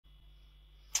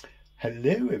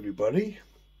Hello everybody,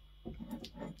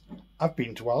 I've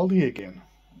been to Aldi again,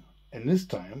 and this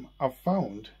time I've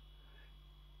found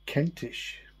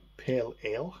Kentish Pale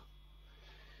Ale.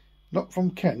 Not from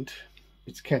Kent,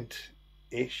 it's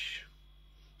Kent-ish.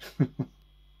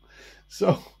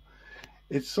 So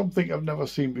it's something I've never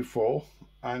seen before,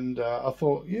 and I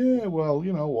thought, yeah, well,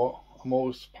 you know what, I'm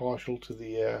always partial to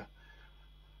the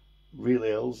real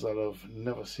ales that I've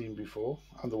never seen before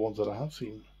and the ones that I have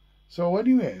seen. So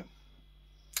anyway,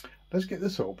 let's get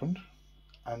this opened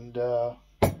and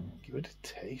give it a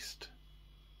taste.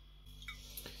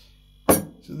 So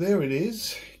there it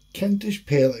is, Kentish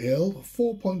Pale Ale,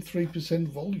 4.3%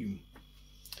 volume.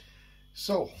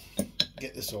 So,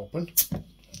 get this open.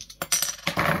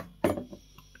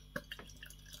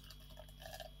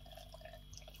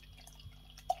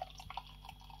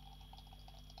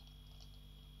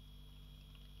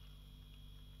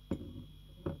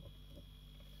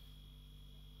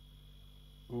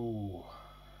 Ooh.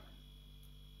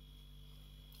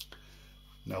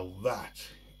 Now that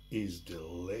is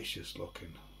delicious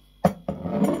looking.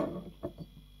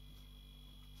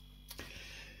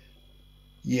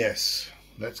 Yes,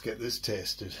 let's get this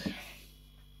tasted.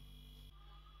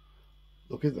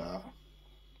 Look at that.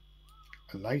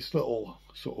 A nice little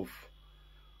sort of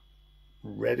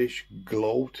reddish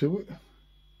glow to it.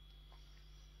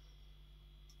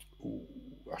 Ooh,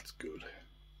 that's good.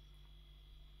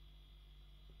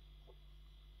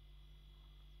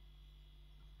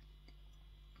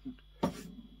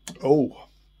 Oh,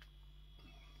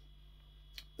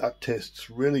 that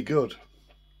tastes really good.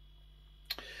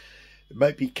 It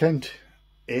might be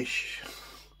Kent-ish,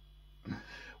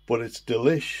 but it's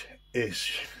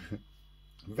delish-ish.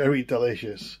 Very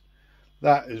delicious.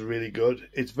 That is really good.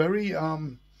 It's very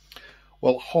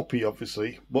well, hoppy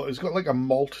obviously, but it's got like a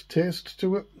malt taste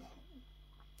to it,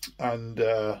 and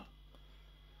I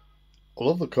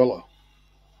love the colour.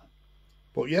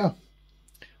 But yeah,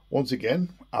 once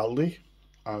again, Aldi,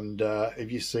 and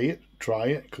if you see it, try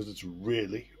it, because it's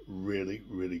really, really,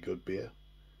 really good beer.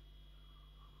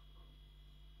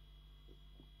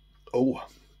 Oh,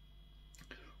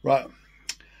 right,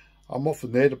 I'm off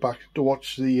from there to back to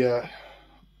watch the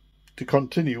to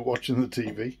continue watching the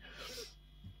TV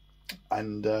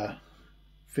and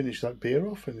finish that beer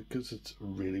off, and because it's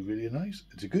really, really nice.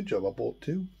 It's a good job I bought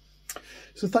two.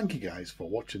 So thank you guys for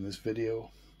watching this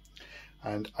video,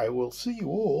 and I will see you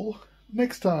all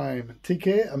next time. Take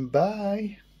care and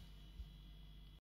bye.